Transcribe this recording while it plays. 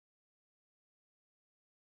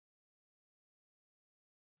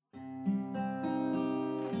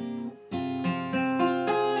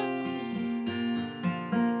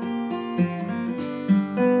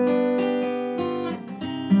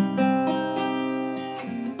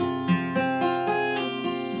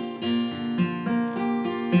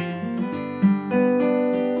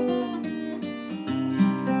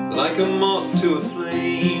a moth to a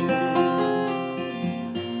flame,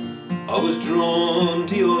 I was drawn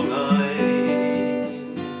to your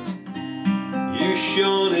light. You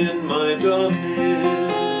shone in my darkness,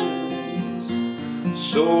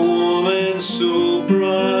 so warm and so bright.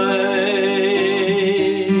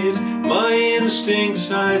 My instincts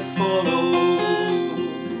I followed,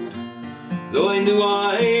 though I knew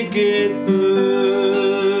I'd get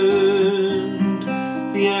burned.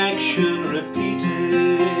 The action repeated,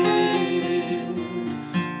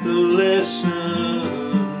 the lesson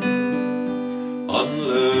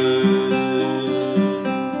unlearned.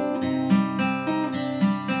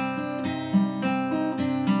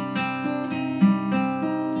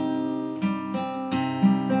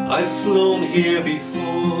 I've flown here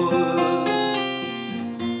before,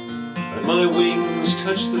 and my wings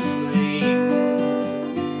touch the flame,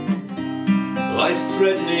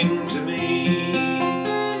 life-threatening to me,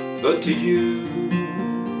 but to you,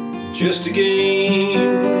 just a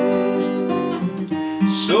game.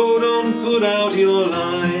 So don't put out your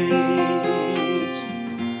light,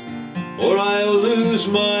 or I'll lose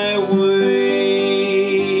my way.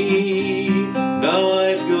 Now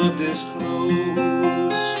I've got this close,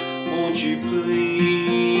 won't you please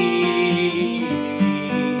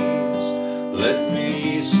let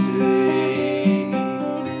me stay?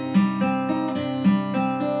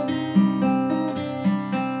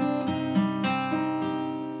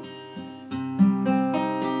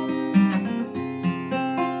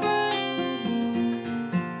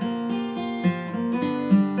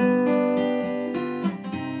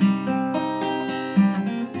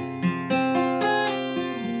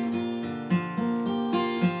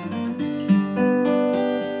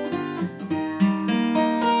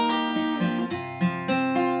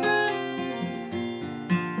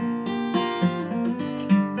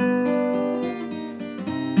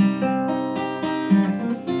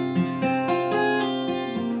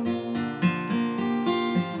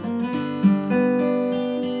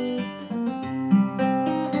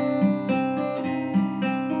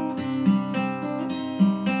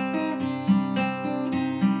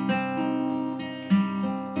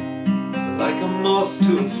 Like a moth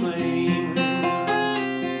to a flame,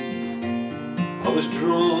 I was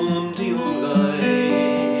drawn to your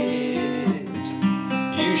light.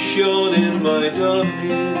 You shone in my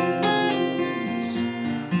darkness,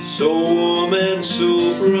 so warm and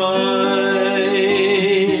so bright.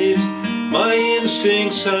 My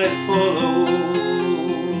instincts I followed,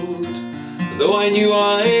 though I knew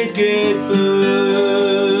I'd get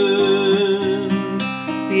burned.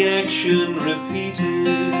 The action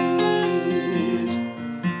repeated,